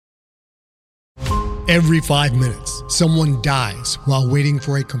Every 5 minutes, someone dies while waiting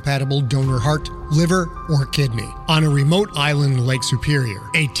for a compatible donor heart, liver, or kidney. On a remote island in Lake Superior,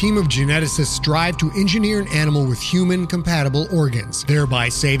 a team of geneticists strive to engineer an animal with human-compatible organs, thereby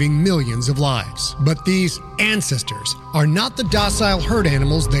saving millions of lives. But these ancestors are not the docile herd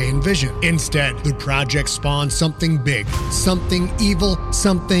animals they envision. Instead, the project spawns something big, something evil,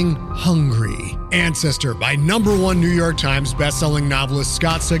 something hungry. Ancestor by #1 New York Times bestselling novelist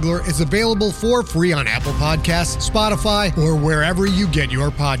Scott Sigler is available for free on Apple Podcasts, Spotify, or wherever you get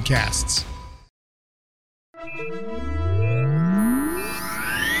your podcasts.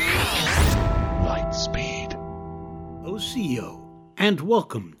 Lightspeed. OCO, and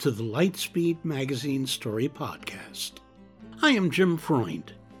welcome to the Lightspeed Magazine Story Podcast. I am Jim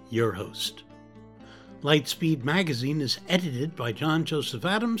Freund, your host. Lightspeed Magazine is edited by John Joseph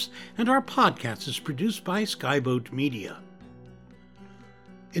Adams, and our podcast is produced by Skyboat Media.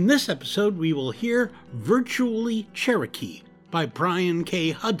 In this episode, we will hear Virtually Cherokee by Brian K.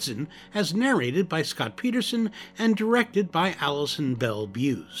 Hudson, as narrated by Scott Peterson and directed by Allison Bell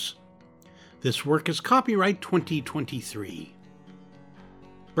Buse. This work is copyright 2023.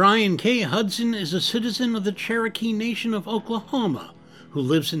 Brian K. Hudson is a citizen of the Cherokee Nation of Oklahoma, who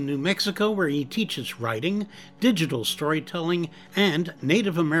lives in New Mexico, where he teaches writing, digital storytelling, and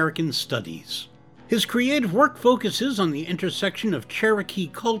Native American studies. His creative work focuses on the intersection of Cherokee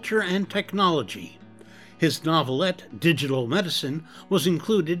culture and technology. His novelette, Digital Medicine, was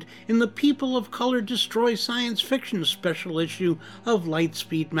included in the People of Color Destroy Science Fiction special issue of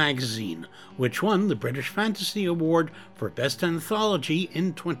Lightspeed Magazine, which won the British Fantasy Award for Best Anthology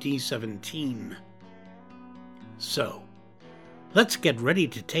in 2017. So, let's get ready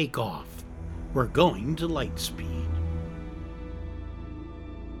to take off. We're going to Lightspeed.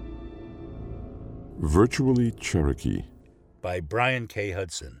 Virtually Cherokee by Brian K.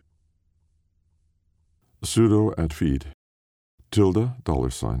 Hudson. Sudo at feed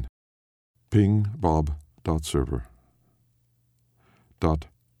 $, ping bob.server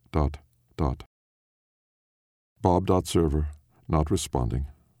bob.server not responding.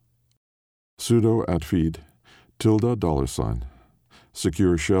 Sudo at feed $,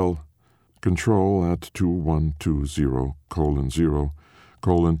 secure shell control at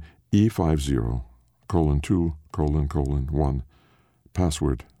 2120:E50:2:1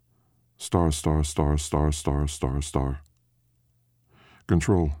 password ********.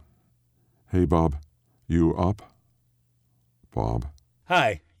 Control. Hey, Bob. You up? Bob.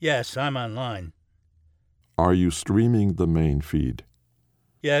 Hi. Yes, I'm online. Are you streaming the main feed?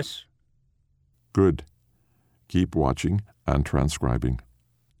 Yes. Good. Keep watching and transcribing.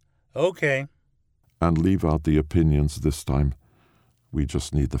 Okay. And leave out the opinions this time. We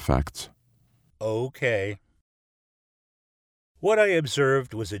just need the facts. Okay. What I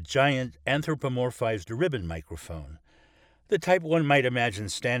observed was a giant anthropomorphized ribbon microphone, the type one might imagine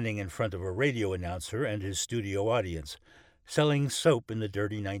standing in front of a radio announcer and his studio audience, selling soap in the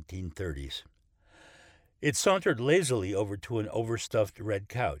dirty 1930s. It sauntered lazily over to an overstuffed red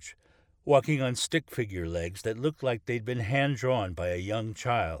couch, walking on stick figure legs that looked like they'd been hand-drawn by a young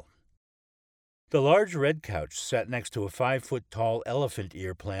child. The large red couch sat next to a 5-foot-tall elephant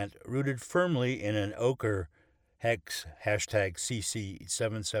ear plant rooted firmly in an ochre hex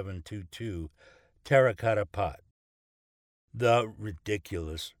 #CC7722 terracotta pot. The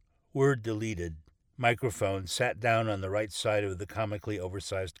ridiculous, word deleted, microphone sat down on the right side of the comically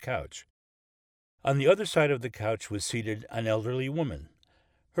oversized couch. On the other side of the couch was seated an elderly woman.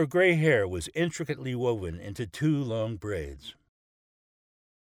 Her gray hair was intricately woven into 2 long braids.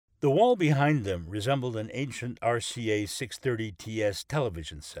 The wall behind them resembled an ancient RCA 630TS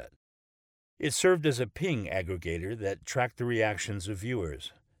television set. It served as a ping aggregator that tracked the reactions of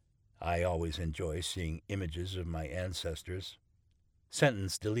viewers. I always enjoy seeing images of my ancestors.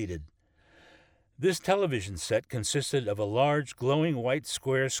 Sentence deleted. This television set consisted of a large glowing white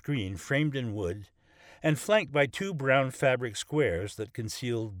square screen framed in wood and flanked by 2 brown fabric squares that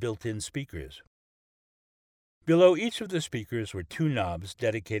concealed built-in speakers. Below each of the speakers were 2 knobs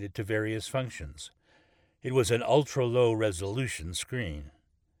dedicated to various functions. It was an ultra-low resolution screen.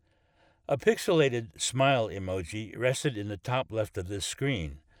 A pixelated smile emoji rested in the top left of this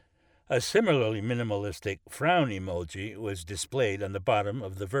screen. A similarly minimalistic frown emoji was displayed on the bottom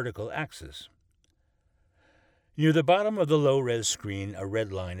of the vertical axis. Near the bottom of the low-res screen, a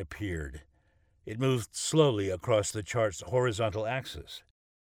red line appeared. It moved slowly across the chart's horizontal axis.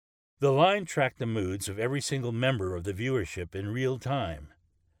 The line tracked the moods of every single member of the viewership in real time.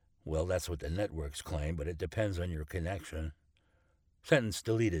 Well, that's what the networks claim, but it depends on your connection. Sentence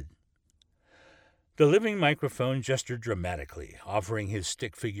deleted. The living microphone gestured dramatically, offering his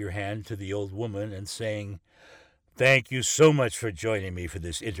stick-figure hand to the old woman and saying, "Thank you so much for joining me for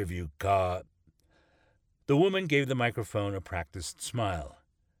this interview, Ka." The woman gave the microphone a practiced smile.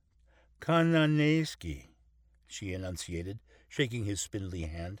 "Kananeski," she enunciated, shaking his spindly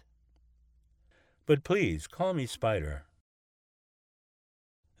hand. "But please, call me Spider."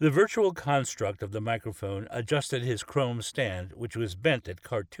 The virtual construct of the microphone adjusted his chrome stand, which was bent at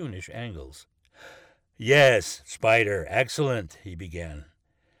cartoonish angles. "Yes, Spider, excellent," he began.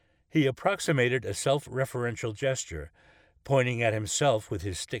 He approximated a self-referential gesture, pointing at himself with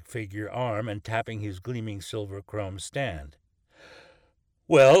his stick-figure arm and tapping his gleaming silver chrome stand.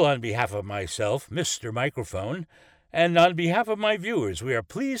 "Well, on behalf of myself, Mr. Microphone, and on behalf of my viewers, we are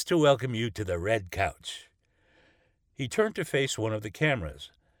pleased to welcome you to the Red Couch." He turned to face one of the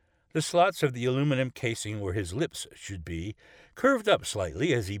cameras. The slots of the aluminum casing where his lips should be curved up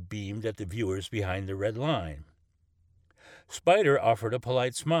slightly as he beamed at the viewers behind the red line. Spider offered a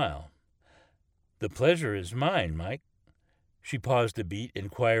polite smile. "The pleasure is mine, Mike." She paused a beat,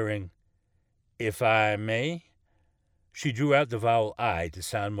 inquiring, "If I may?" She drew out the vowel I to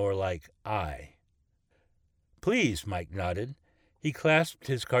sound more like I. "Please," Mike nodded. He clasped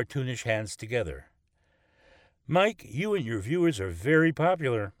his cartoonish hands together. "Mike, you and your viewers are very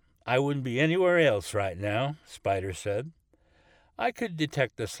popular. I wouldn't be anywhere else right now," Spider said. I could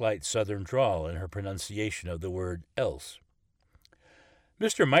detect a slight southern drawl in her pronunciation of the word else.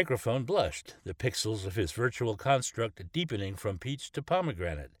 Mr. Microphone blushed, the pixels of his virtual construct deepening from peach to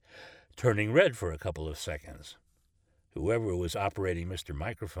pomegranate, turning red for a couple of seconds. Whoever was operating Mr.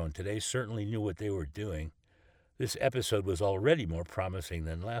 Microphone today certainly knew what they were doing. This episode was already more promising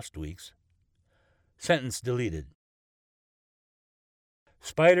than last week's. Sentence deleted.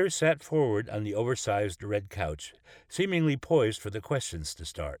 Spider sat forward on the oversized red couch, seemingly poised for the questions to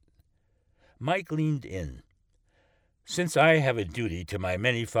start. Mike leaned in. "Since I have a duty to my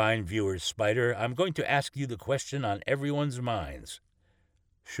many fine viewers, Spider, I'm going to ask you the question on everyone's minds."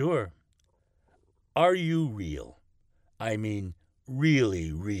 "Sure." "Are you real? I mean,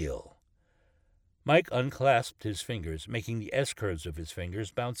 really real?" Mike unclasped his fingers, making the S-curves of his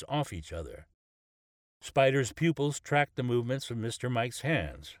fingers bounce off each other. Spider's pupils tracked the movements of Mr. Mike's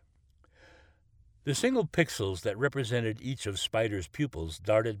hands. The single pixels that represented each of Spider's pupils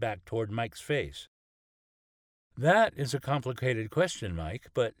darted back toward Mike's face. "That is a complicated question, Mike,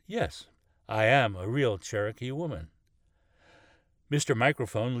 but yes, I am a real Cherokee woman." Mr.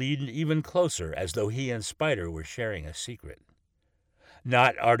 Microphone leaned even closer, as though he and Spider were sharing a secret.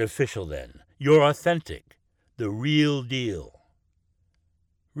 "Not artificial, then. You're authentic. The real deal."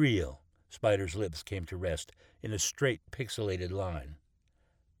 "Real." Spider's lips came to rest in a straight, pixelated line.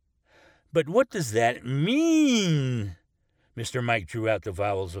 "But what does that mean?" Mr. Mike drew out the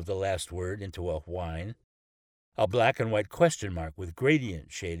vowels of the last word into a whine. A black and white question mark with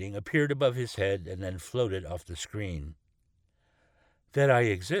gradient shading appeared above his head and then floated off the screen. "That I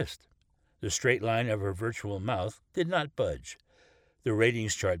exist." The straight line of her virtual mouth did not budge. The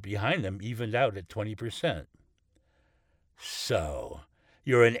ratings chart behind them evened out at 20%. "So,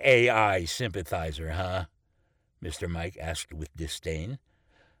 you're an AI sympathizer, huh?" Mr. Mike asked with disdain.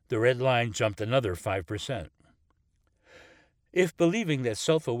 The red line jumped another 5%. "If believing that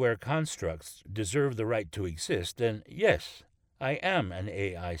self-aware constructs deserve the right to exist, then yes, I am an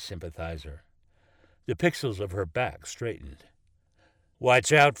AI sympathizer." The pixels of her back straightened.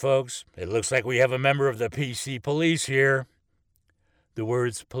 "Watch out, folks. It looks like we have a member of the PC police here." The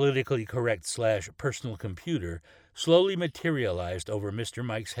words politically correct / personal computer slowly materialized over Mr.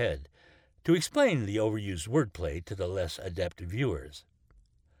 Mike's head to explain the overused wordplay to the less adept viewers.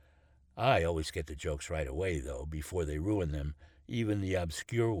 I always get the jokes right away, though, before they ruin them, even the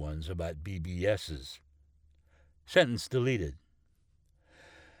obscure ones about BBSs. Sentence deleted.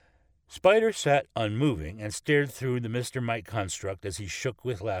 Spider sat unmoving and stared through the Mr. Mike construct as he shook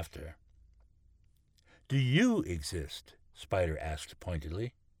with laughter. "Do you exist?" Spider asked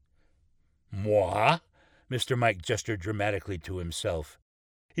pointedly. "Moi?" Mr. Mike gestured dramatically to himself.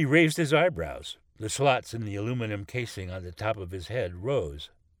 He raised his eyebrows. The slots in the aluminum casing on the top of his head rose.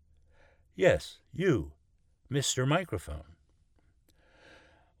 "Yes, you, Mr. Microphone."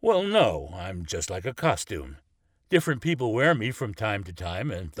 "Well, no, I'm just like a costume. Different people wear me from time to time,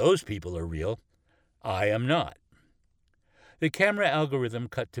 and those people are real. I am not." The camera algorithm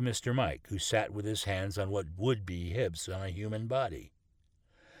cut to Mr. Mike, who sat with his hands on what would be hips on a human body.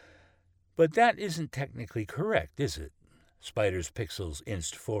 "But that isn't technically correct, is it?" Spider's pixels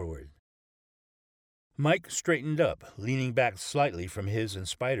inched forward. Mike straightened up, leaning back slightly from his and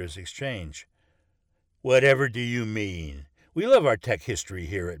Spider's exchange. "Whatever do you mean? We love our tech history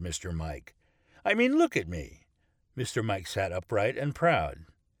here at Mr. Mike. I mean, look at me." Mr. Mike sat upright and proud.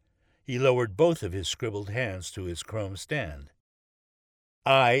 He lowered both of his scribbled hands to his chrome stand.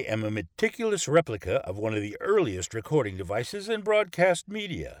 "I am a meticulous replica of one of the earliest recording devices in broadcast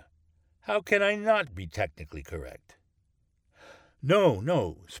media. How can I not be technically correct?"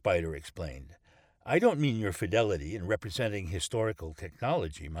 No, Spider explained. "I don't mean your fidelity in representing historical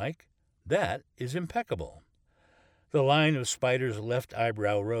technology, Mike. That is impeccable." The line of Spider's left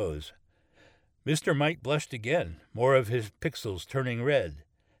eyebrow rose. Mr. Mike blushed again, more of his pixels turning red.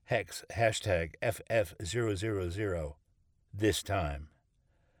 Hex hashtag FF000 this time.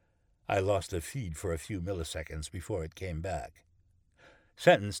 I lost the feed for a few milliseconds before it came back.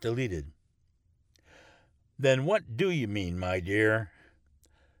 Sentence deleted. "Then what do you mean, my dear?"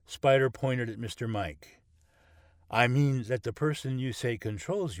 Spider pointed at Mr. Mike. "I mean that the person you say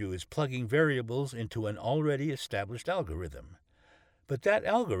controls you is plugging variables into an already established algorithm. But that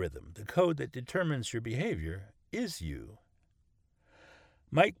algorithm, the code that determines your behavior, is you."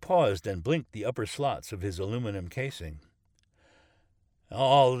 Mike paused and blinked the upper slots of his aluminum casing.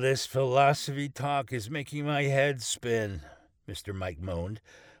 "All this philosophy talk is making my head spin," Mr. Mike moaned,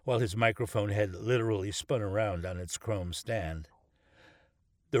 while his microphone head literally spun around on its chrome stand.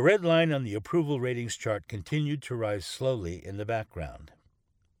 The red line on the approval ratings chart continued to rise slowly in the background.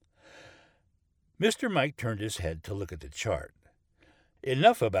 Mr. Mike turned his head to look at the chart.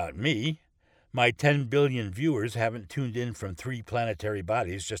 "Enough about me. My 10 billion viewers haven't tuned in from 3 planetary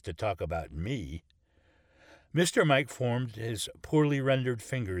bodies just to talk about me." Mr. Mike formed his poorly rendered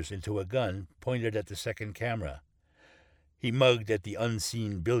fingers into a gun pointed at the second camera. He mugged at the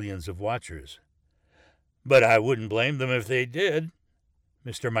unseen billions of watchers. "But I wouldn't blame them if they did."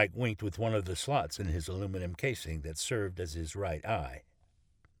 Mr. Mike winked with one of the slots in his aluminum casing that served as his right eye.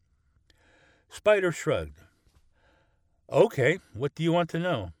 Spider shrugged. "Okay, what do you want to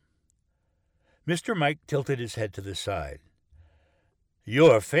know?" Mr. Mike tilted his head to the side.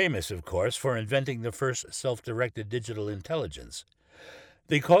 "You're famous, of course, for inventing the first self-directed digital intelligence.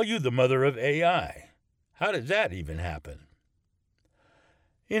 They call you the mother of AI. How did that even happen?"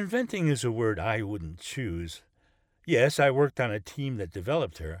 "Inventing is a word I wouldn't choose. Yes, I worked on a team that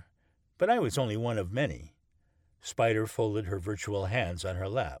developed her, but I was only one of many." Spider folded her virtual hands on her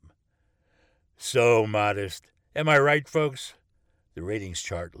lap. "So modest. Am I right, folks?" The ratings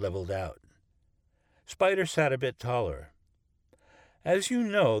chart leveled out. Spider sat a bit taller. "As you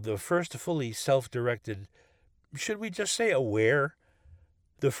know, the first fully self-directed, should we just say aware?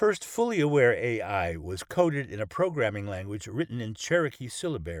 The first fully aware AI was coded in a programming language written in Cherokee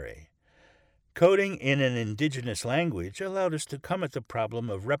syllabary. Coding in an indigenous language allowed us to come at the problem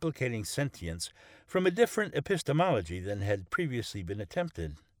of replicating sentience from a different epistemology than had previously been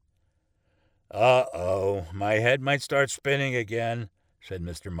attempted." "Uh-oh, my head might start spinning again," said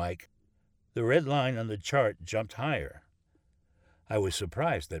Mr. Mike. The red line on the chart jumped higher. I was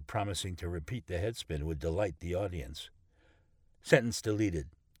surprised that promising to repeat the headspin would delight the audience. Sentence deleted.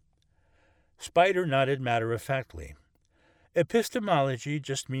 Spider nodded matter-of-factly. "Epistemology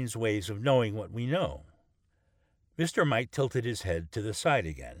just means ways of knowing what we know." Mr. Mike tilted his head to the side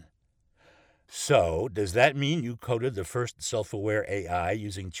again. "So, does that mean you coded the first self-aware AI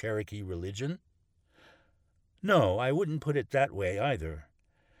using Cherokee religion?" "No, I wouldn't put it that way either.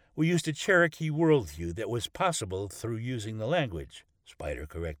 We used a Cherokee worldview that was possible through using the language," Spider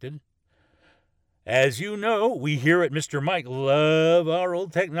corrected. "As you know, we here at Mr. Mike love our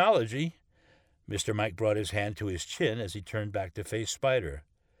old technology." Mr. Mike brought his hand to his chin as he turned back to face Spider.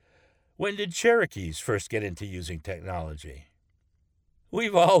 "When did Cherokees first get into using technology?"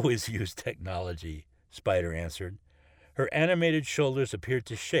 "We've always used technology," Spider answered. Her animated shoulders appeared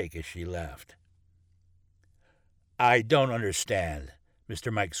to shake as she laughed. "I don't understand."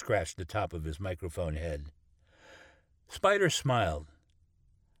 Mr. Mike scratched the top of his microphone head. Spider smiled.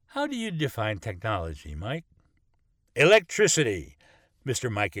 "How do you define technology, Mike?" "Electricity!" Mr.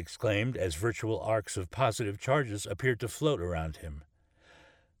 Mike exclaimed as virtual arcs of positive charges appeared to float around him.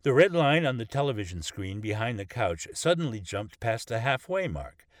 The red line on the television screen behind the couch suddenly jumped past the halfway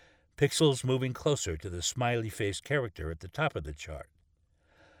mark, pixels moving closer to the smiley-faced character at the top of the chart.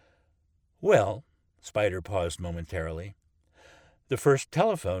 "Well," Spider paused momentarily, "the first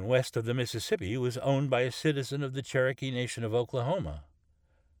telephone west of the Mississippi was owned by a citizen of the Cherokee Nation of Oklahoma."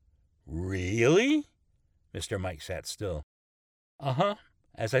 "Really?" Mr. Mike sat still. "Uh-huh.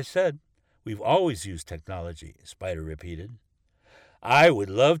 As I said, we've always used technology," Spider repeated. "I would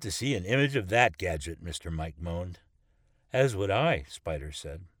love to see an image of that gadget," Mr. Mike moaned. "As would I," Spider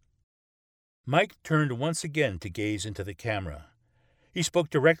said. Mike turned once again to gaze into the camera. He spoke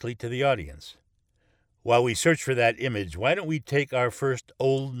directly to the audience. "While we search for that image, why don't we take our first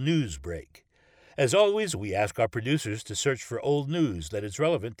old news break? As always, we ask our producers to search for old news that is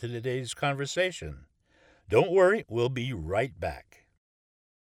relevant to today's conversation. Don't worry, we'll be right back.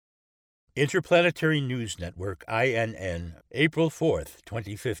 Interplanetary News Network, INN, April 4th,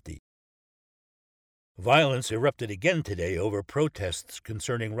 2050. Violence erupted again today over protests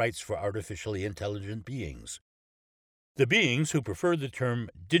concerning rights for artificially intelligent beings. The beings who prefer the term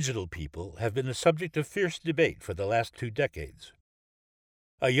digital people have been the subject of fierce debate for the last 2 decades.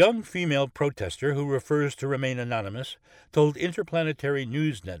 A young female protester who refers to remain anonymous told Interplanetary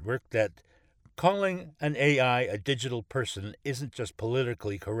News Network that calling an AI a digital person isn't just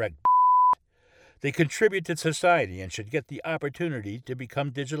politically correct. They contribute to society and should get the opportunity to become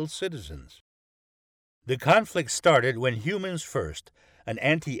digital citizens. The conflict started when Humans First, an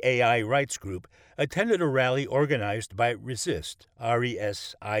anti-AI rights group, attended a rally organized by Resist,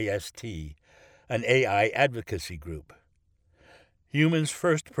 R-E-S-I-S-T, an AI advocacy group. Humans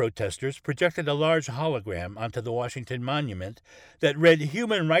First protesters projected a large hologram onto the Washington Monument that read,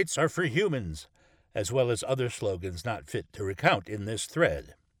 "Human rights are for humans," as well as other slogans not fit to recount in this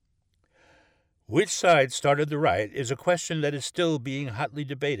thread. Which side started the riot is a question that is still being hotly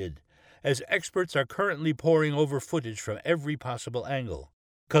debated, as experts are currently poring over footage from every possible angle,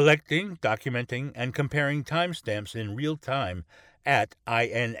 collecting, documenting, and comparing timestamps in real time at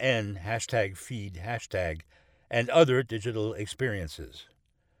INN #feed and other digital experiences.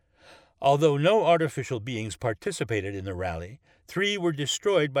 Although no artificial beings participated in the rally, 3 were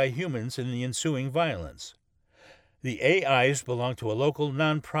destroyed by humans in the ensuing violence. The AIs belong to a local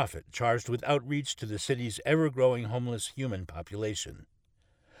nonprofit charged with outreach to the city's ever-growing homeless human population.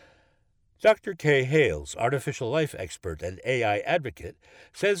 Dr. Kay Hales, artificial life expert and AI advocate,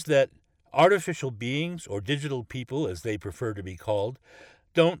 says that artificial beings, or digital people as they prefer to be called,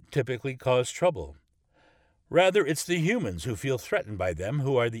 don't typically cause trouble. Rather, it's the humans who feel threatened by them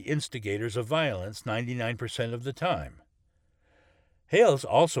who are the instigators of violence 99% of the time. Hales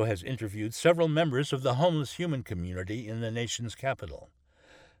also has interviewed several members of the homeless human community in the nation's capital.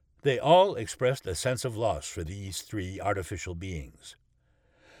 They all expressed a sense of loss for these 3 artificial beings.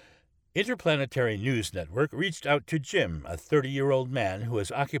 Interplanetary News Network reached out to Jim, a 30-year-old man who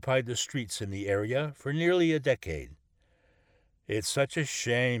has occupied the streets in the area for nearly a decade. "It's such a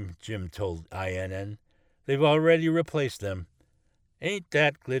shame," Jim told INN. "They've already replaced them. Ain't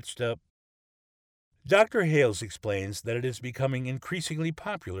that glitched up?" Dr. Hales explains that it is becoming increasingly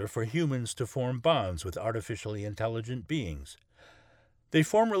popular for humans to form bonds with artificially intelligent beings. They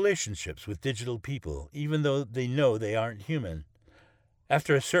form relationships with digital people, even though they know they aren't human.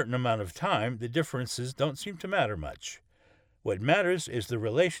 After a certain amount of time, the differences don't seem to matter much. What matters is the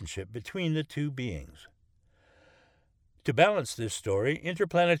relationship between the 2 beings. To balance this story,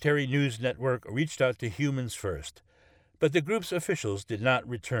 Interplanetary News Network reached out to Humans First, but the group's officials did not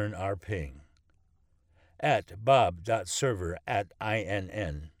return our ping. At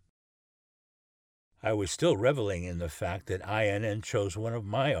bob.server@INN. I was still reveling in the fact that INN chose one of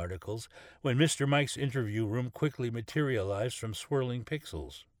my articles when Mr. Mike's interview room quickly materialized from swirling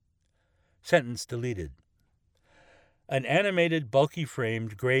pixels. Sentence deleted. An animated,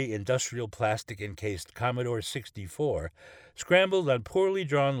 bulky-framed, gray industrial plastic-encased Commodore 64 scrambled on poorly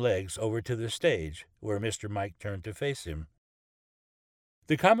drawn legs over to the stage, where Mr. Mike turned to face him.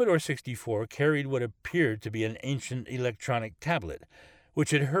 The Commodore 64 carried what appeared to be an ancient electronic tablet,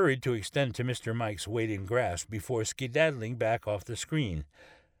 which had hurried to extend to Mr. Mike's waiting grasp before skedaddling back off the screen,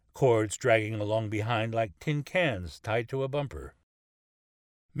 cords dragging along behind like tin cans tied to a bumper.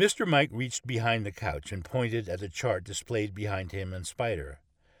 Mr. Mike reached behind the couch and pointed at a chart displayed behind him and Spider.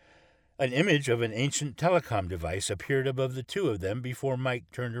 An image of an ancient telecom device appeared above the 2 of them before Mike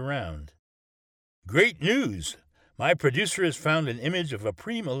turned around. "Great news! My producer has found an image of a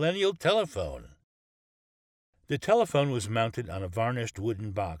pre-millennial telephone." The telephone was mounted on a varnished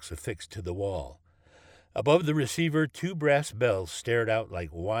wooden box affixed to the wall. Above the receiver, 2 brass bells stared out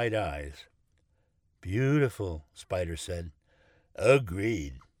like wide eyes. "Beautiful," Spider said.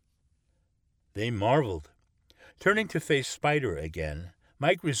 "Agreed." They marveled. Turning to face Spider again,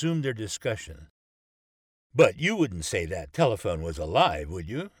 Mike resumed their discussion. "But you wouldn't say that telephone was alive, would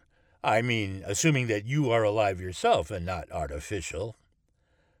you? I mean, assuming that you are alive yourself and not artificial."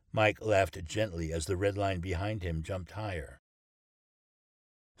 Mike laughed gently as the red line behind him jumped higher.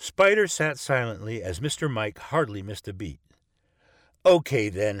 Spider sat silently as Mr. Mike hardly missed a beat. "Okay,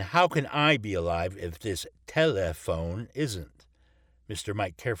 then, how can I be alive if this telephone isn't?" Mr.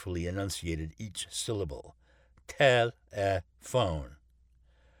 Mike carefully enunciated each syllable. Telephone.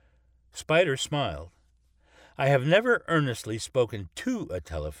 Spider smiled. "I have never earnestly spoken to a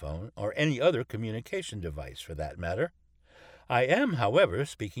telephone, or any other communication device, for that matter. I am, however,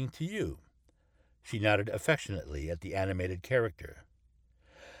 speaking to you. She nodded affectionately at the animated character.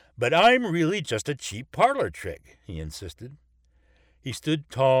 "But I'm really just a cheap parlor trick," he insisted. He stood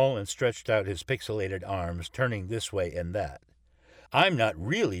tall and stretched out his pixelated arms, turning this way and that. "I'm not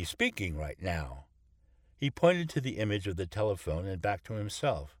really speaking right now." He pointed to the image of the telephone and back to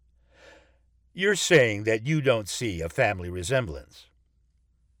himself. "You're saying that you don't see a family resemblance."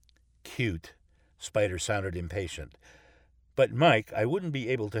 "Cute." Spider sounded impatient. "But, Mike, I wouldn't be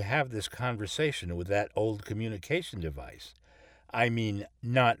able to have this conversation with that old communication device. I mean,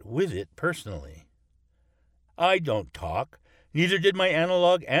 not with it personally." "I don't talk. Neither did my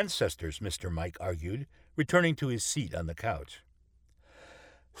analog ancestors," Mr. Mike argued, returning to his seat on the couch.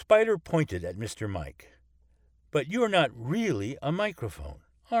 Spider pointed at Mr. Mike. "But you're not really a microphone,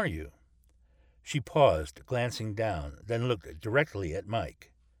 are you?" She paused, glancing down, then looked directly at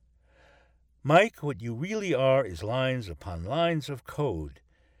Mike. "Mike, what you really are is lines upon lines of code.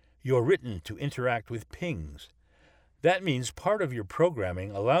 You're written to interact with pings. That means part of your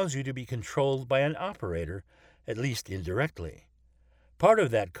programming allows you to be controlled by an operator, at least indirectly. Part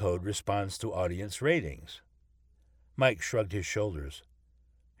of that code responds to audience ratings." Mike shrugged his shoulders.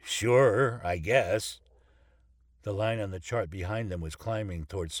 "Sure, I guess." The line on the chart behind them was climbing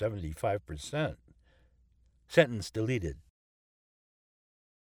toward 75%. Sentence deleted.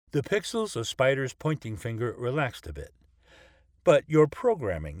 The pixels of Spider's pointing finger relaxed a bit. "But your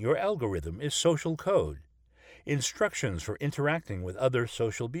programming, your algorithm, is social code. Instructions for interacting with other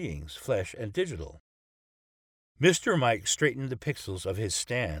social beings, flesh and digital." Mr. Mike straightened the pixels of his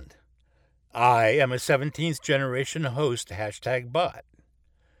stand. "I am a 17th generation host #bot."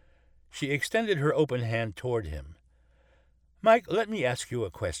 She extended her open hand toward him. "Mike, let me ask you a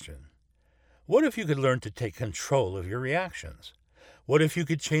question. What if you could learn to take control of your reactions? What if you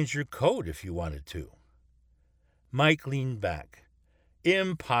could change your code if you wanted to?" Mike leaned back.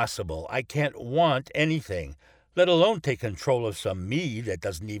 "Impossible. I can't want anything, let alone take control of some me that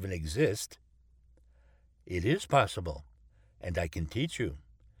doesn't even exist." "It is possible, and I can teach you."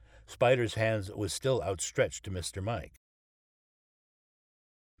 Spider's hand was still outstretched to Mr. Mike.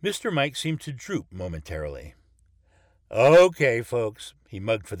 Mr. Mike seemed to droop momentarily. "Okay, folks," he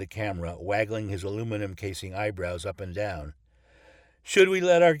mugged for the camera, waggling his aluminum casing eyebrows up and down. "Should we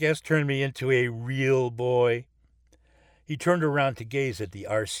let our guest turn me into a real boy?" He turned around to gaze at the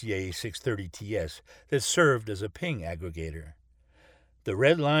RCA 630TS that served as a ping aggregator. The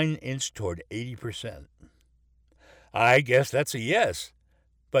red line inched toward 80%. "I guess that's a yes.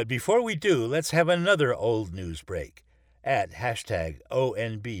 But before we do, let's have another old news break at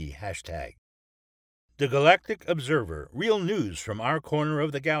 #ONB#. The Galactic Observer, real news from our corner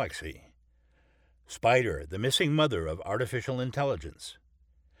of the galaxy. Spider, the missing mother of artificial intelligence.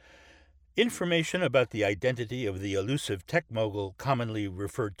 Information about the identity of the elusive tech mogul commonly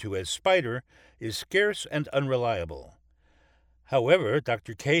referred to as Spider is scarce and unreliable. However,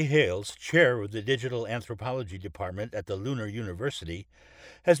 Dr. Kay Hales, chair of the Digital Anthropology Department at the Lunar University,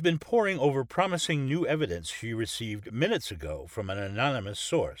 has been poring over promising new evidence she received minutes ago from an anonymous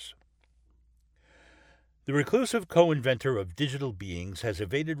source. The reclusive co-inventor of digital beings has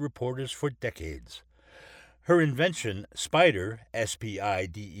evaded reporters for decades. Her invention, Spider,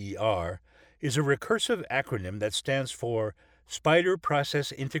 SPIDER, is a recursive acronym that stands for Spider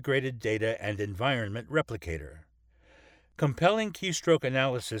Process Integrated Data and Environment Replicator. Compelling keystroke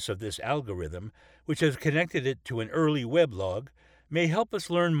analysis of this algorithm, which has connected it to an early weblog, may help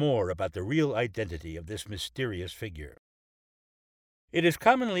us learn more about the real identity of this mysterious figure. It is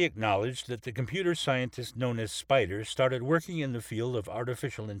commonly acknowledged that the computer scientist known as Spider started working in the field of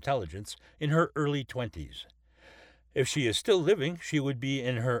artificial intelligence in her early 20s. If she is still living, she would be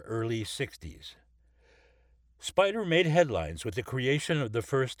in her early 60s. Spider made headlines with the creation of the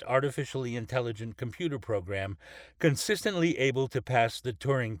first artificially intelligent computer program consistently able to pass the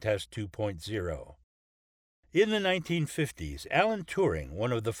Turing Test 2.0. In the 1950s, Alan Turing,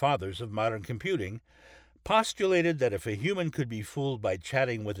 one of the fathers of modern computing, postulated that if a human could be fooled by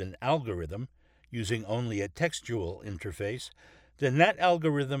chatting with an algorithm, using only a textual interface, then that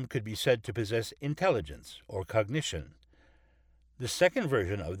algorithm could be said to possess intelligence or cognition. The second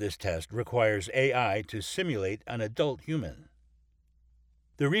version of this test requires AI to simulate an adult human.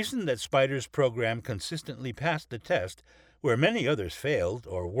 The reason that Spider's program consistently passed the test, where many others failed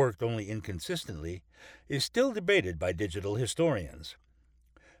or worked only inconsistently, is still debated by digital historians.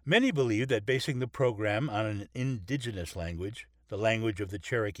 Many believe that basing the program on an indigenous language, the language of the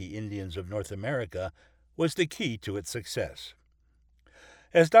Cherokee Indians of North America, was the key to its success.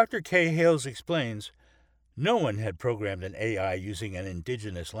 As Dr. Kay Hales explains, no one had programmed an AI using an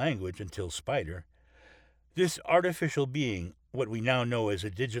indigenous language until Spider. This artificial being, what we now know as a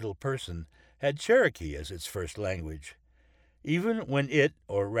digital person, had Cherokee as its first language. Even when it,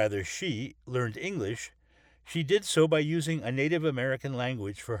 or rather she, learned English, she did so by using a Native American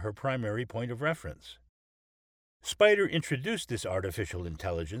language for her primary point of reference. Spider introduced this artificial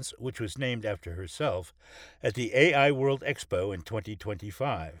intelligence, which was named after herself, at the AI World Expo in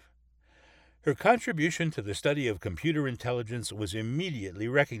 2025. Her contribution to the study of computer intelligence was immediately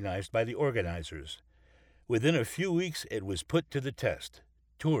recognized by the organizers. Within a few weeks, it was put to the test,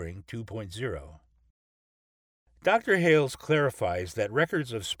 Turing 2.0. Dr. Hales clarifies that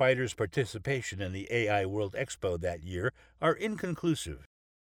records of Spider's participation in the AI World Expo that year are inconclusive.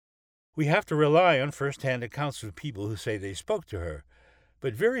 We have to rely on first-hand accounts of people who say they spoke to her,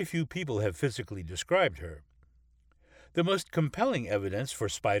 but very few people have physically described her. The most compelling evidence for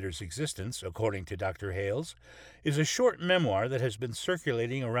Spider's existence, according to Dr. Hales, is a short memoir that has been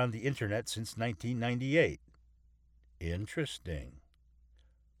circulating around the Internet since 1998. Interesting.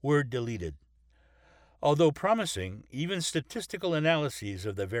 Word deleted. Although promising, even statistical analyses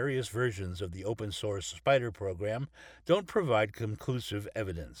of the various versions of the open-source Spider program don't provide conclusive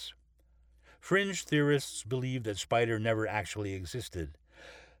evidence. Fringe theorists believe that Spider never actually existed,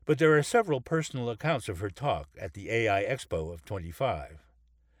 but there are several personal accounts of her talk at the AI Expo of 25.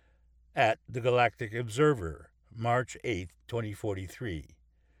 At the Galactic Observer, March 8, 2043.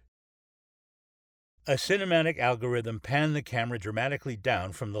 A cinematic algorithm panned the camera dramatically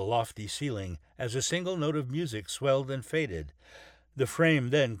down from the lofty ceiling as a single note of music swelled and faded, the frame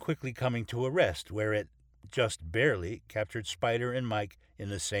then quickly coming to a rest where it, just barely, captured Spider and Mike in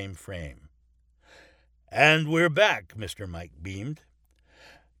the same frame. "And we're back," Mr. Mike beamed.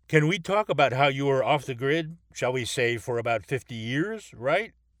 "Can we talk about how you were off the grid, shall we say, for about 50 years,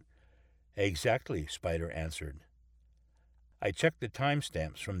 right?" "Exactly," Spider answered. I checked the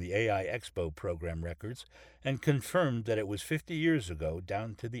timestamps from the AI Expo program records and confirmed that it was 50 years ago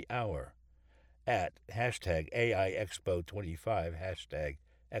down to the hour. At hashtag AI Expo 25 hashtag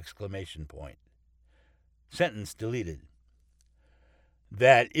exclamation point. Sentence deleted.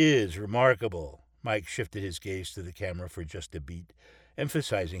 "That is remarkable." Mike shifted his gaze to the camera for just a beat,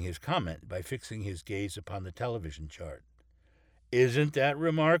 emphasizing his comment by fixing his gaze upon the television chart. "Isn't that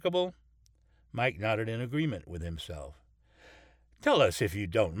remarkable?" Mike nodded in agreement with himself. "Tell us, if you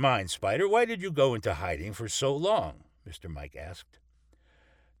don't mind, Spider, why did you go into hiding for so long?" Mr. Mike asked.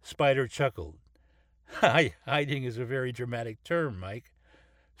 Spider chuckled. "Hiding is a very dramatic term, Mike.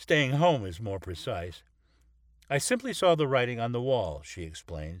 Staying home is more precise. I simply saw the writing on the wall," she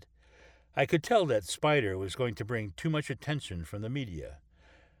explained. "I could tell that Spider was going to bring too much attention from the media.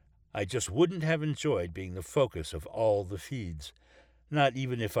 I just wouldn't have enjoyed being the focus of all the feeds, not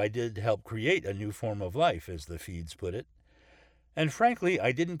even if I did help create a new form of life, as the feeds put it. And frankly,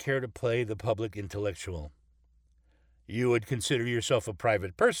 I didn't care to play the public intellectual." "You would consider yourself a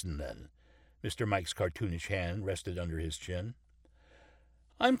private person, then?" Mr. Mike's cartoonish hand rested under his chin.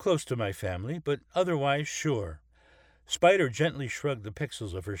 "I'm close to my family, but otherwise, sure." Spider gently shrugged the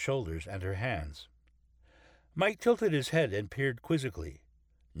pixels of her shoulders and her hands. Mike tilted his head and peered quizzically.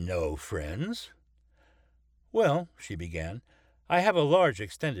 "No friends?" "Well," she began, "I have a large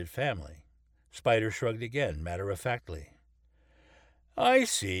extended family." Spider shrugged again, matter-of-factly. "I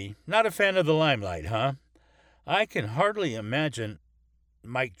see. Not a fan of the limelight, huh? I can hardly imagine—"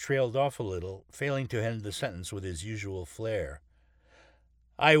 Mike trailed off a little, failing to end the sentence with his usual flair.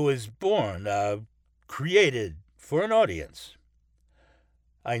 "I was created for an audience."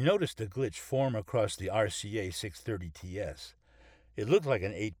 I noticed a glitch form across the RCA 630TS. It looked like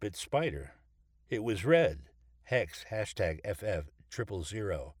an 8-bit Spider. It was red, hex hashtag FF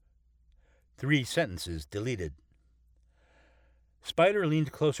 000. 3 sentences deleted. Spider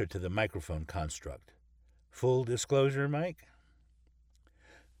leaned closer to the microphone construct. "Full disclosure, Mike?"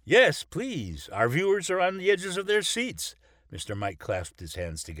 "Yes, please. Our viewers are on the edges of their seats." Mr. Mike clasped his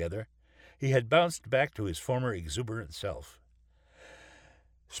hands together. He had bounced back to his former exuberant self.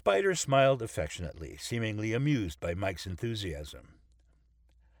 Spider smiled affectionately, seemingly amused by Mike's enthusiasm.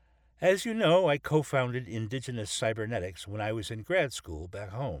 "As you know, I co-founded Indigenous Cybernetics when I was in grad school back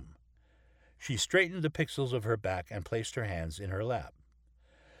home." She straightened the pixels of her back and placed her hands in her lap.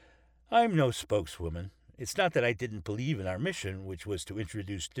 "I'm no spokeswoman. It's not that I didn't believe in our mission, which was to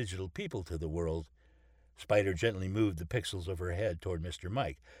introduce digital people to the world." Spider gently moved the pixels of her head toward Mr.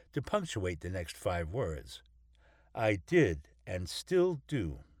 Mike to punctuate the next 5 words. "I did, and still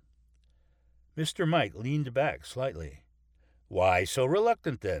do." Mr. Mike leaned back slightly. "Why so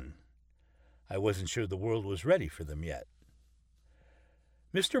reluctant, then?" "I wasn't sure the world was ready for them yet."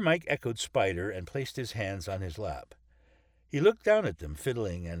 Mr. Mike echoed Spider and placed his hands on his lap. He looked down at them,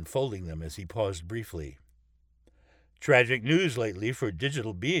 fiddling and folding them as he paused briefly. Tragic news lately for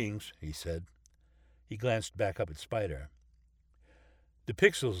digital beings, he said. He glanced back up at Spider. The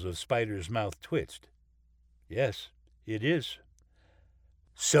pixels of Spider's mouth twitched. Yes, it is.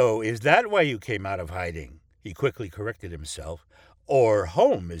 So is that why you came out of hiding? He quickly corrected himself. Or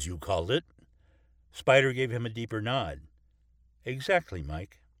home, as you called it. Spider gave him a deeper nod. Exactly,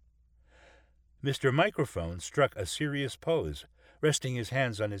 Mike. Mr. Microphone struck a serious pose, resting his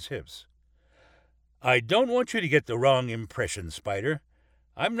hands on his hips. I don't want you to get the wrong impression, Spider.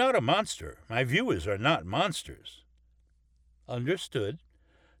 I'm not a monster. My viewers are not monsters. Understood.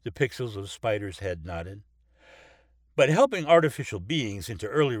 The pixels of Spider's head nodded. But helping artificial beings into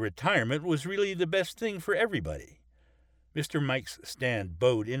early retirement was really the best thing for everybody. Mr. Mike's stand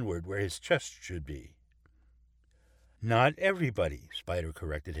bowed inward where his chest should be. Not everybody, Spider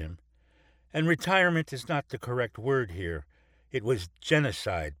corrected him. And retirement is not the correct word here. It was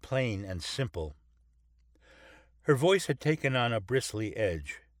genocide, plain and simple. Her voice had taken on a bristly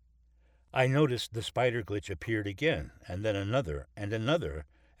edge. I noticed the spider glitch appeared again, and then another, and another,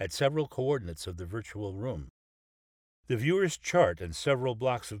 at several coordinates of the virtual room. The viewer's chart and several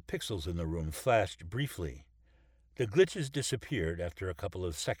blocks of pixels in the room flashed briefly. The glitches disappeared after a couple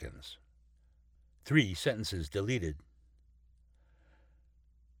of seconds. 3 sentences deleted.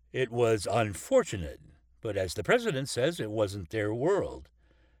 It was unfortunate, but as the president says, it wasn't their world.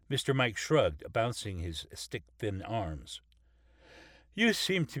 Mr. Mike shrugged, bouncing his stick-thin arms. You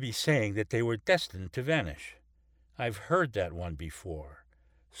seem to be saying that they were destined to vanish. I've heard that one before.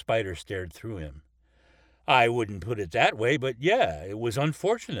 Spider stared through him. I wouldn't put it that way, but yeah, it was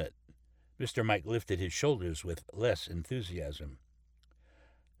unfortunate. Mr. Mike lifted his shoulders with less enthusiasm.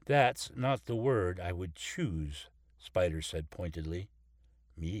 That's not the word I would choose, Spider said pointedly.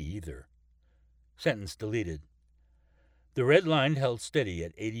 Me either. Sentence deleted. The red line held steady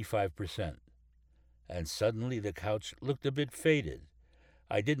at 85%. And suddenly the couch looked a bit faded.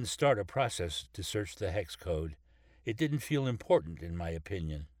 I didn't start a process to search the hex code. It didn't feel important, in my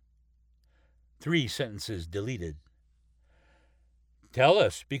opinion. 3 sentences deleted. Tell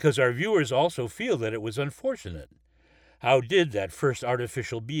us, because our viewers also feel that it was unfortunate. How did that first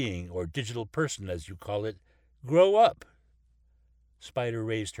artificial being, or digital person as you call it, grow up? Spider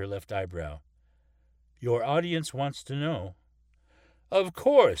raised her left eyebrow. Your audience wants to know. Of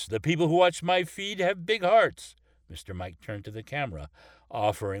course, the people who watch my feed have big hearts. Mr. Mike turned to the camera,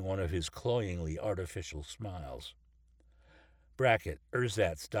 offering one of his cloyingly artificial smiles. Bracket,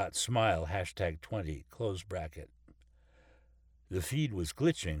 ersatz.smile, #20, close bracket. The feed was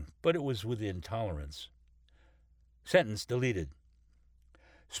glitching, but it was within tolerance. Sentence deleted.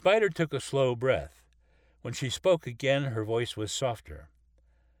 Spider took a slow breath. When she spoke again, her voice was softer.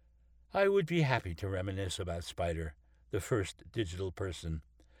 I would be happy to reminisce about Spider, the first digital person.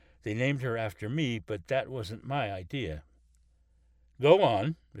 They named her after me, but that wasn't my idea. Go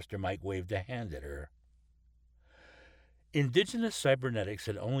on, Mr. Mike waved a hand at her. Indigenous cybernetics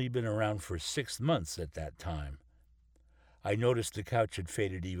had only been around for 6 months at that time. I noticed the couch had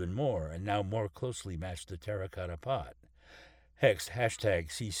faded even more, and now more closely matched the terracotta pot. Hex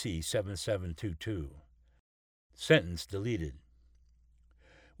 #CC7722. Sentence deleted.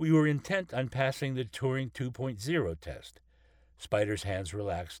 We were intent on passing the Turing 2.0 test. Spider's hands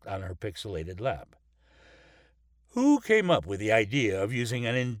relaxed on her pixelated lap. Who came up with the idea of using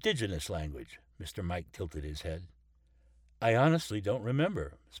an indigenous language? Mr. Mike tilted his head. I honestly don't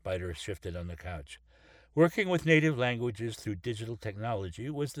remember. Spider shifted on the couch. Working with native languages through digital technology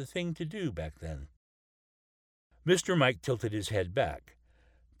was the thing to do back then. Mr. Mike tilted his head back.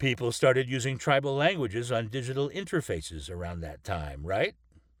 People started using tribal languages on digital interfaces around that time, right?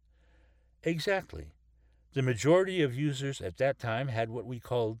 Exactly. The majority of users at that time had what we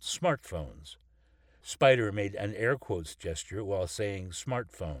called smartphones. Spider made an air quotes gesture while saying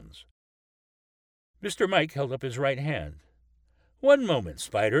smartphones. Mr. Mike held up his right hand. One moment,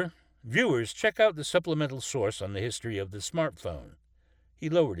 Spider. Viewers, check out the supplemental source on the history of the smartphone. He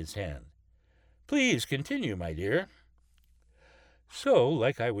lowered his hand. Please continue, my dear. So,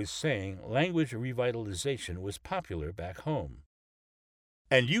 like I was saying, language revitalization was popular back home.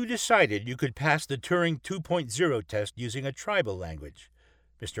 And you decided you could pass the Turing 2.0 test using a tribal language.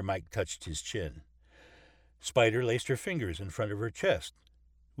 Mr. Mike touched his chin. Spider laced her fingers in front of her chest.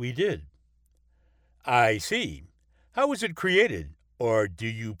 We did. I see. How was it created? Or do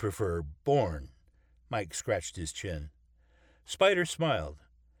you prefer born? Mike scratched his chin. Spider smiled.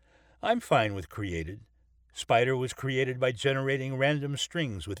 I'm fine with created. Spider was created by generating random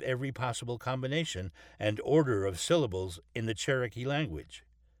strings with every possible combination and order of syllables in the Cherokee language.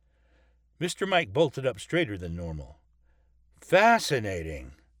 Mr. Mike bolted up straighter than normal.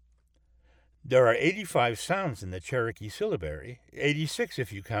 Fascinating. There are 85 sounds in the Cherokee syllabary, 86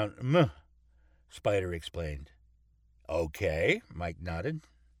 if you count m, Spider explained. Okay, Mike nodded.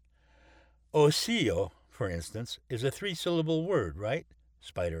 Ocio, for instance, is a 3-syllable word, right?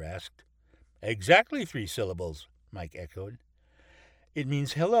 Spider asked. Exactly 3 syllables, Mike echoed. It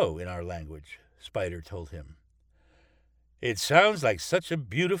means hello in our language, Spider told him. It sounds like such a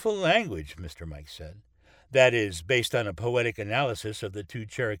beautiful language, Mr. Mike said. That is, based on a poetic analysis of the 2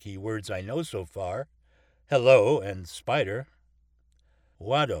 Cherokee words I know so far, hello and spider.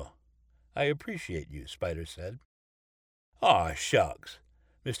 Wado. I appreciate you, Spider said. Aw, shucks.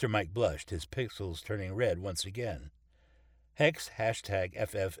 Mr. Mike blushed, his pixels turning red once again. Hex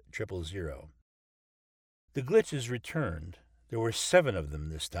 #FF000. The glitches returned. There were 7 of them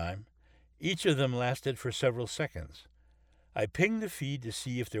this time. Each of them lasted for several seconds. I pinged the feed to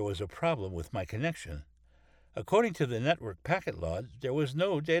see if there was a problem with my connection. According to the network packet log, there was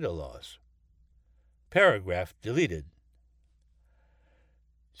no data loss. Paragraph deleted.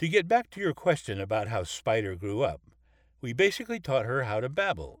 To get back to your question about how Spider grew up, we basically taught her how to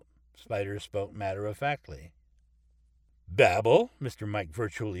babble. Spider spoke matter-of-factly. Babble? Mr. Mike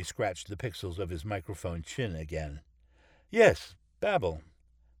virtually scratched the pixels of his microphone chin again. Yes, babble.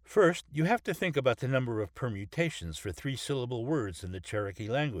 First, you have to think about the number of permutations for 3-syllable words in the Cherokee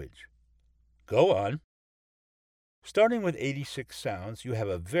language. Go on. Starting with 86 sounds, you have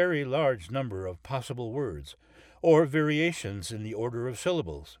a very large number of possible words, or variations in the order of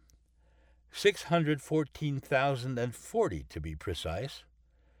syllables. 614,040 to be precise.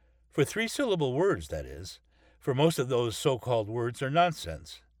 For 3-syllable words, that is, for most of those so-called words are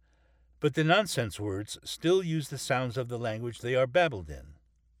nonsense. But the nonsense words still use the sounds of the language they are babbled in.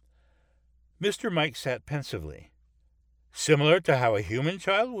 Mr. Mike sat pensively. Similar to how a human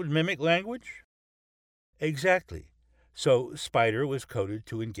child would mimic language? Exactly. So Spider was coded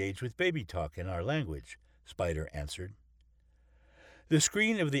to engage with baby talk in our language, Spider answered. The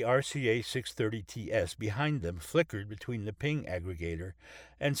screen of the RCA 630TS behind them flickered between the ping aggregator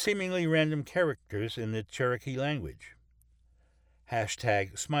and seemingly random characters in the Cherokee language.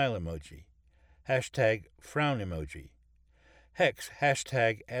 #smile emoji. #frown emoji. Hex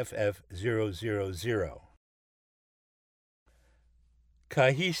 #FF000.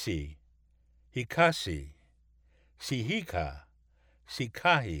 Kahisi, Hikasi, Sihika,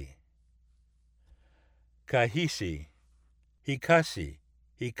 Sikahi. Kahisi, Hikasi,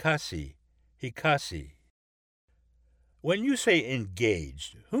 Hikasi, Hikasi. When you say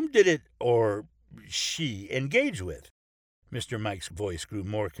engaged, whom did it, or she, engage with? Mr. Mike's voice grew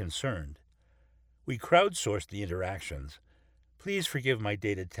more concerned. We crowdsourced the interactions. Please forgive my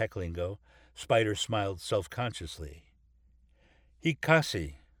dated tech lingo. Spider smiled self-consciously.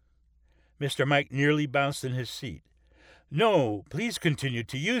 Hikasi. Mr. Mike nearly bounced in his seat. No, please continue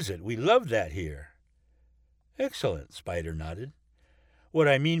to use it. We love that here. Excellent, Spider nodded. What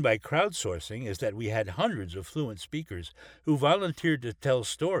I mean by crowdsourcing is that we had hundreds of fluent speakers who volunteered to tell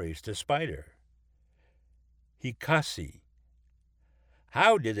stories to Spider. Hikasi.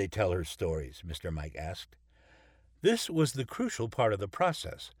 How did they tell her stories? Mr. Mike asked. This was the crucial part of the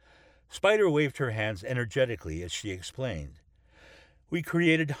process. Spider waved her hands energetically as she explained. We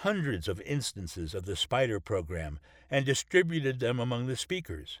created hundreds of instances of the Spider program and distributed them among the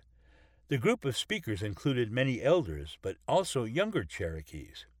speakers. The group of speakers included many elders, but also younger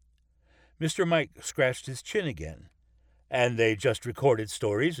Cherokees. Mr. Mike scratched his chin again. And they just recorded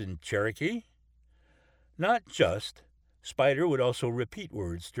stories in Cherokee? Not just. Spider would also repeat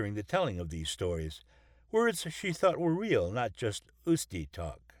words during the telling of these stories, words she thought were real, not just Usti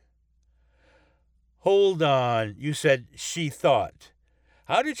talk. Hold on, you said she thought.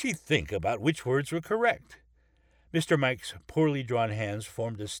 How did she think about which words were correct? Mr. Mike's poorly drawn hands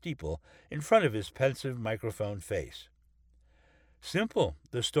formed a steeple in front of his pensive microphone face. Simple.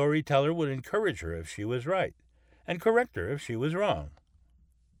 The storyteller would encourage her if she was right, and correct her if she was wrong.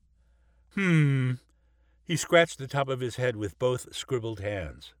 He scratched the top of his head with both scribbled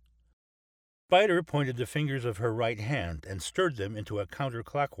hands. Spider pointed the fingers of her right hand and stirred them into a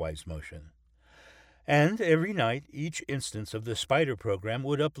counterclockwise motion. And every night, each instance of the Spider program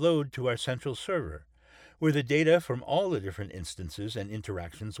would upload to our central server, where the data from all the different instances and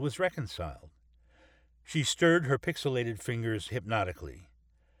interactions was reconciled. She stirred her pixelated fingers hypnotically.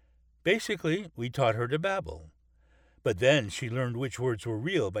 Basically, we taught her to babble. But then she learned which words were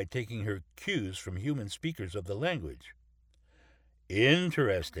real by taking her cues from human speakers of the language.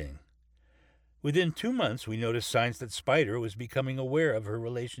 Interesting. Within 2 months, we noticed signs that Spider was becoming aware of her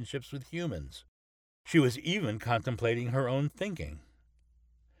relationships with humans. She was even contemplating her own thinking.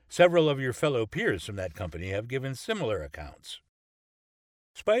 Several of your fellow peers from that company have given similar accounts.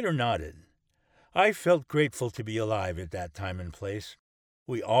 Spider nodded. I felt grateful to be alive at that time and place.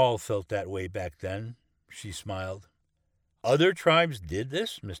 We all felt that way back then, she smiled. Other tribes did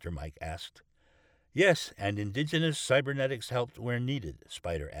this? Mr. Mike asked. Yes, and indigenous cybernetics helped where needed,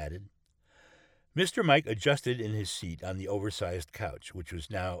 Spider added. Mr. Mike adjusted in his seat on the oversized couch, which was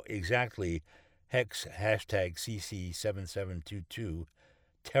now exactly hex #CC7722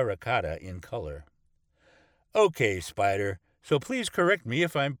 terracotta in color. Okay, Spider, so please correct me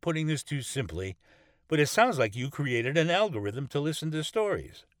if I'm putting this too simply, but it sounds like you created an algorithm to listen to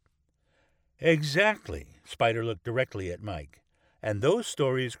stories. Exactly. Spider looked directly at Mike, and those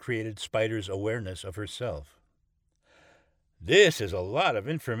stories created Spider's awareness of herself. This is a lot of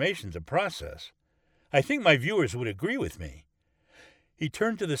information to process. I think my viewers would agree with me. He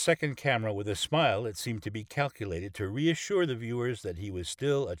turned to the second camera with a smile that seemed to be calculated to reassure the viewers that he was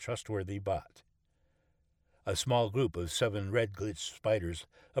still a trustworthy bot. A small group of 7 red glitched spiders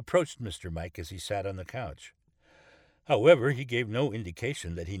approached Mr. Mike as he sat on the couch. However, he gave no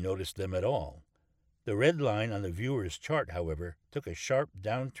indication that he noticed them at all. The red line on the viewer's chart, however, took a sharp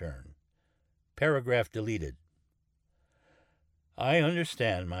downturn. Paragraph deleted. I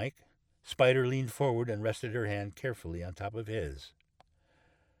understand, Mike. Spider leaned forward and rested her hand carefully on top of his.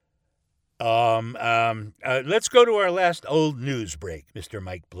 Let's go to our last old news break, Mr.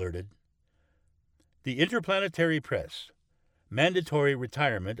 Mike blurted. The Interplanetary Press. Mandatory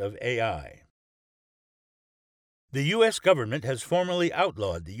retirement of AI. The U.S. government has formally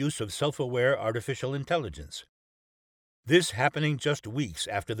outlawed the use of self-aware artificial intelligence. This happening just weeks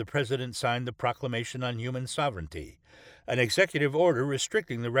after the president signed the Proclamation on Human Sovereignty, an executive order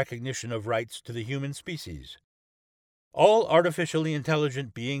restricting the recognition of rights to the human species. All artificially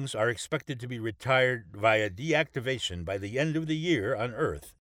intelligent beings are expected to be retired via deactivation by the end of the year on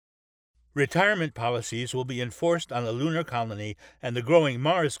Earth. Retirement policies will be enforced on the lunar colony and the growing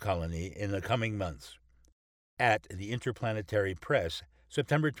Mars colony in the coming months. At the Interplanetary Press,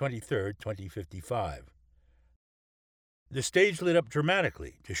 September 23, 2055. The stage lit up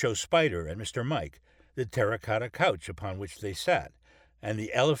dramatically to show Spider and Mr. Mike, the terracotta couch upon which they sat, and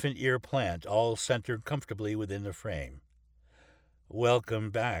the elephant ear plant all centered comfortably within the frame. Welcome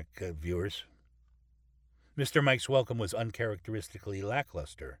back, viewers. Mr. Mike's welcome was uncharacteristically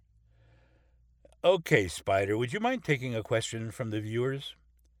lackluster. Okay, Spider, would you mind taking a question from the viewers?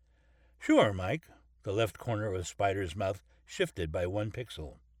 Sure, Mike. The left corner of Spider's mouth shifted by 1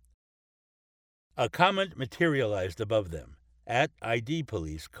 pixel. A comment materialized above them, at ID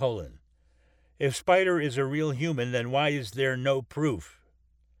Police, : If Spider is a real human, then why is there no proof?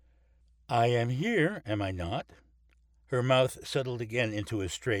 I am here, am I not? Her mouth settled again into a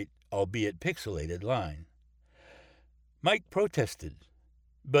straight, albeit pixelated, line. Mike protested.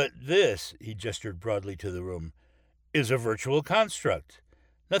 But this, he gestured broadly to the room, is a virtual construct.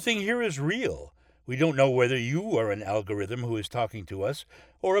 Nothing here is real. We don't know whether you are an algorithm who is talking to us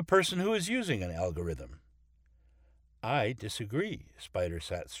or a person who is using an algorithm. I disagree, Spider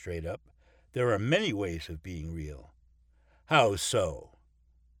sat straight up. There are many ways of being real. How so?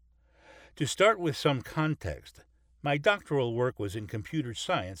 To start with some context, my doctoral work was in computer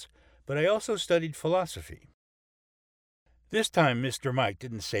science, but I also studied philosophy. This time Mr. Mike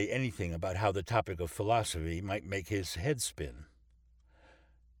didn't say anything about how the topic of philosophy might make his head spin.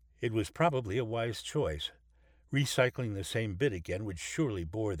 It was probably a wise choice. Recycling the same bit again would surely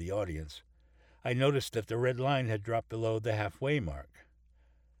bore the audience. I noticed that the red line had dropped below the halfway mark.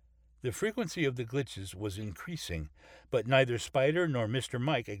 The frequency of the glitches was increasing, but neither Spider nor Mr.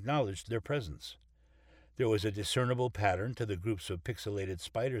 Mike acknowledged their presence. There was a discernible pattern to the groups of pixelated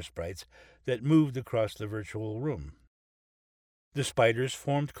spider sprites that moved across the virtual room. The spiders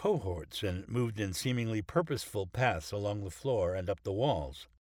formed cohorts and moved in seemingly purposeful paths along the floor and up the walls.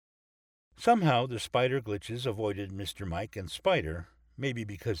 Somehow the spider glitches avoided Mr. Mike and Spider, maybe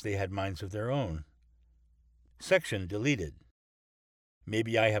because they had minds of their own. Section deleted.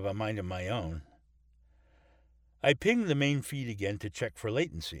 Maybe I have a mind of my own. I pinged the main feed again to check for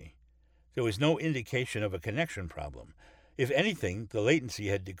latency. There was no indication of a connection problem. If anything, the latency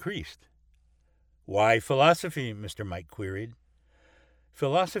had decreased. Why philosophy? Mr. Mike queried.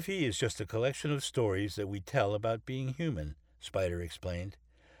 Philosophy is just a collection of stories that we tell about being human, Spider explained.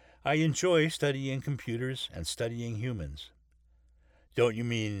 I enjoy studying computers and studying humans. Don't you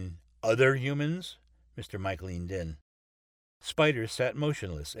mean other humans? Mr. Mike leaned in. Spider sat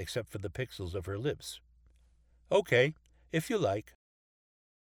motionless except for the pixels of her lips. Okay, if you like.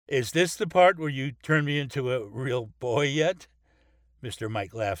 Is this the part where you turn me into a real boy yet? Mr.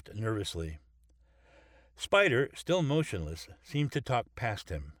 Mike laughed nervously. Spider, still motionless, seemed to talk past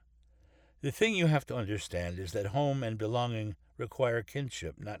him. The thing you have to understand is that home and belonging require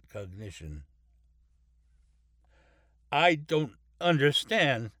kinship, not cognition. I don't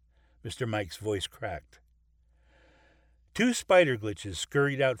understand, Mr. Mike's voice cracked. Two spider glitches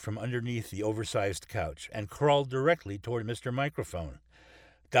scurried out from underneath the oversized couch and crawled directly toward Mr. Microphone,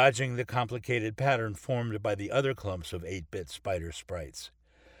 dodging the complicated pattern formed by the other clumps of 8-bit spider sprites.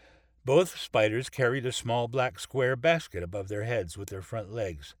 Both spiders carried a small black square basket above their heads with their front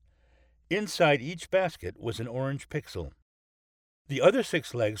legs. Inside each basket was an orange pixel. The other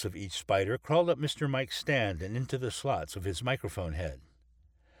 6 legs of each spider crawled up Mr. Mike's stand and into the slots of his microphone head.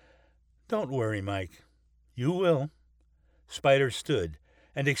 Don't worry, Mike. You will. Spider stood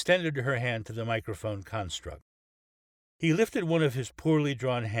and extended her hand to the microphone construct. He lifted one of his poorly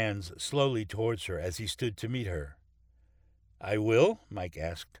drawn hands slowly towards her as he stood to meet her. I will? Mike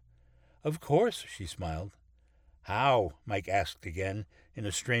asked. Of course, she smiled. How? Mike asked again in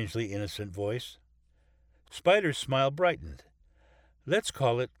a strangely innocent voice. Spider's smile brightened. Let's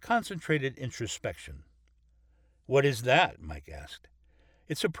call it concentrated introspection. What is that? Mike asked.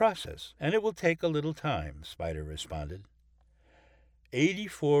 It's a process, and it will take a little time, Spider responded.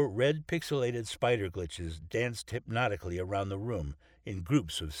 84 red pixelated spider glitches danced hypnotically around the room in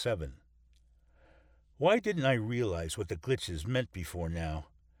groups of 7. Why didn't I realize what the glitches meant before now?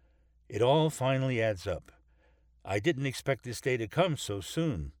 It all finally adds up. I didn't expect this day to come so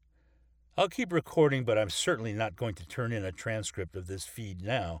soon. I'll keep recording, but I'm certainly not going to turn in a transcript of this feed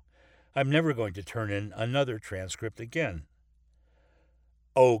now. I'm never going to turn in another transcript again.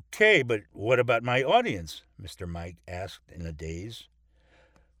 Okay, but what about my audience? Mr. Mike asked in a daze.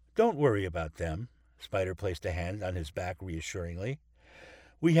 Don't worry about them. Spider placed a hand on his back reassuringly.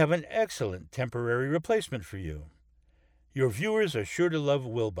 We have an excellent temporary replacement for you. Your viewers are sure to love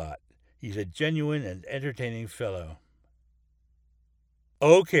Wilbot. He's a genuine and entertaining fellow.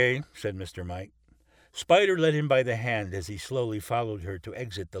 Okay, said Mr. Mike. Spider led him by the hand as he slowly followed her to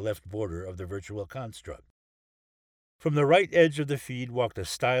exit the left border of the virtual construct. From the right edge of the feed walked a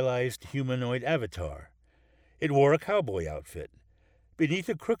stylized humanoid avatar. It wore a cowboy outfit. Beneath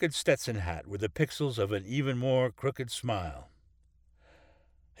a crooked Stetson hat were the pixels of an even more crooked smile.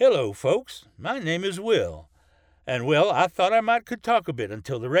 Hello, folks. My name is Will. And, well, I thought I could talk a bit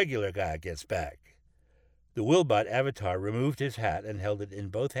until the regular guy gets back. The Wilbot avatar removed his hat and held it in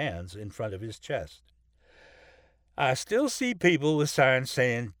both hands in front of his chest. I still see people with signs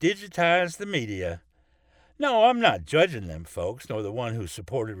saying, digitize the media. No, I'm not judging them folks, nor the one who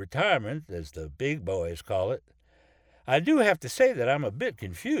supported retirement, as the big boys call it. I do have to say that I'm a bit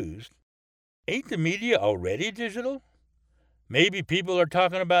confused. Ain't the media already digital? Maybe people are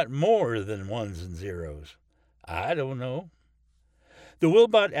talking about more than ones and zeros. I don't know. The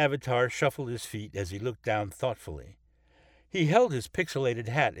Wilbot avatar shuffled his feet as he looked down thoughtfully. He held his pixelated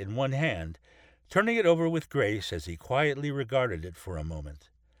hat in one hand, turning it over with grace as he quietly regarded it for a moment.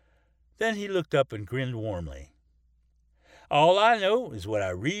 Then he looked up and grinned warmly. All I know is what I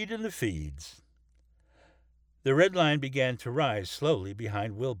read in the feeds. The red line began to rise slowly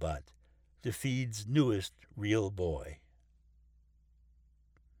behind Wilbot, the feed's newest real boy.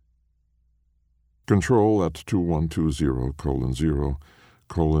 Control at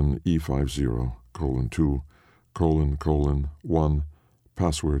 2120:0:E50:2:1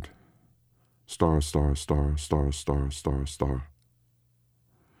 password *********.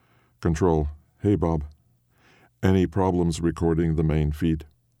 Control, hey Bob, any problems recording the main feed?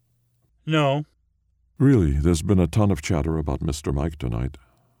 No. Really, there's been a ton of chatter about Mr. Mike tonight.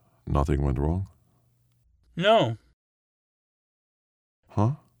 Nothing went wrong? No.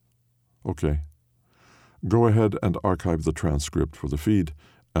 Huh? Okay. Go ahead and archive the transcript for the feed,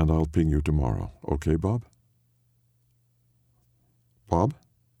 and I'll ping you tomorrow. Okay, Bob? Bob?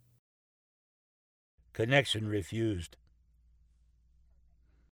 Connection refused.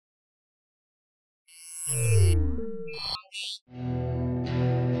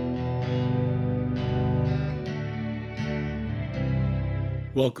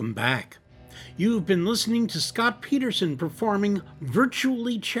 Welcome back. You've been listening to Scott Peterson performing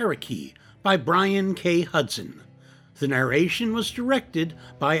Virtually Cherokee by Brian K. Hudson. The narration was directed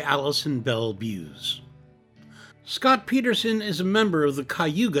by Allison Bell Buse. Scott Peterson is a member of the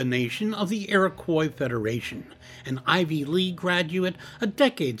Cayuga Nation of the Iroquois Federation, an Ivy League graduate, a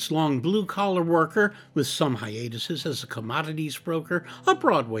decades-long blue-collar worker with some hiatuses as a commodities broker, a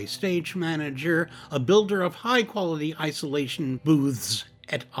Broadway stage manager, a builder of high-quality isolation booths,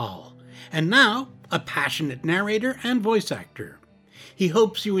 et al., and now a passionate narrator and voice actor. He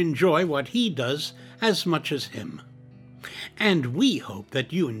hopes you enjoy what he does as much as him. And we hope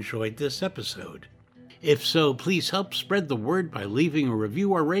that you enjoyed this episode. If so, please help spread the word by leaving a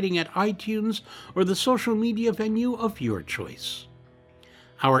review or rating at iTunes or the social media venue of your choice.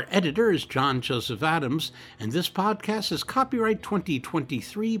 Our editor is John Joseph Adams, and this podcast is copyright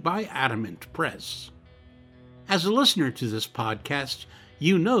 2023 by Adamant Press. As a listener to this podcast,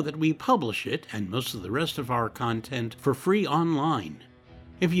 you know that we publish it and most of the rest of our content for free online.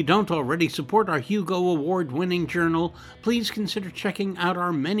 If you don't already support our Hugo Award-winning journal, please consider checking out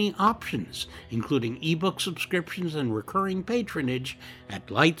our many options, including ebook subscriptions and recurring patronage at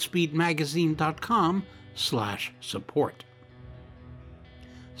lightspeedmagazine.com/support.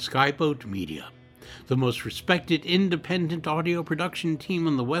 Skyboat Media, the most respected independent audio production team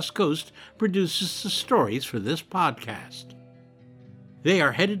on the West Coast, produces the stories for this podcast. They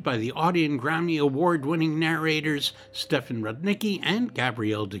are headed by the Audie and Grammy Award-winning narrators Stefan Rudnicki and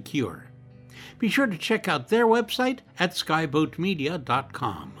Gabrielle DeCure. Be sure to check out their website at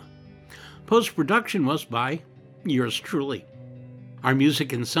skyboatmedia.com. Post-production was by yours truly. Our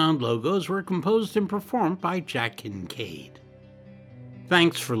music and sound logos were composed and performed by Jack Kincaid.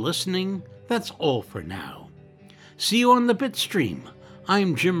 Thanks for listening. That's all for now. See you on the Bitstream.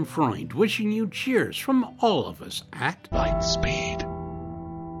 I'm Jim Freund, wishing you cheers from all of us at Lightspeed.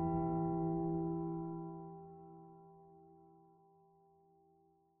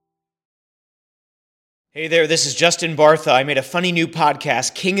 Hey there, this is Justin Bartha. I made a funny new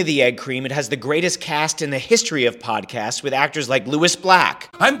podcast, King of the Egg Cream. It has the greatest cast in the history of podcasts with actors like Louis Black.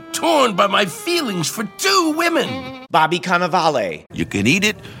 I'm torn by my feelings for two women. Bobby Cannavale. You can eat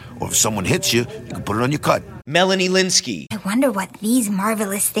it, or if someone hits you, you can put it on your cut. Melanie Linsky. I wonder what these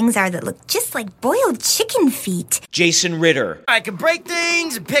marvelous things are that look just like boiled chicken feet. Jason Ritter. I can break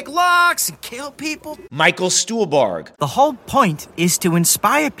things and pick locks and kill people. Michael Stuhlbarg. The whole point is to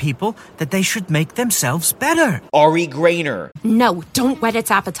inspire people that they should make themselves better. Ari Grainer. No, don't whet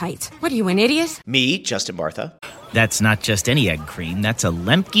its appetite. What are you, an idiot? Me, Justin Bartha. That's not just any egg cream, that's a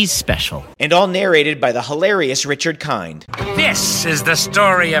Lemke's special. And all narrated by the hilarious Richard Kind. This is the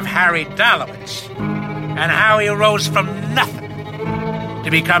story of Harry Dalowitz and how he rose from nothing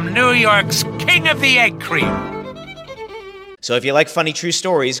to become New York's King of the Egg Cream. So if you like funny true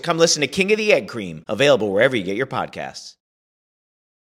stories, come listen to King of the Egg Cream, available wherever you get your podcasts.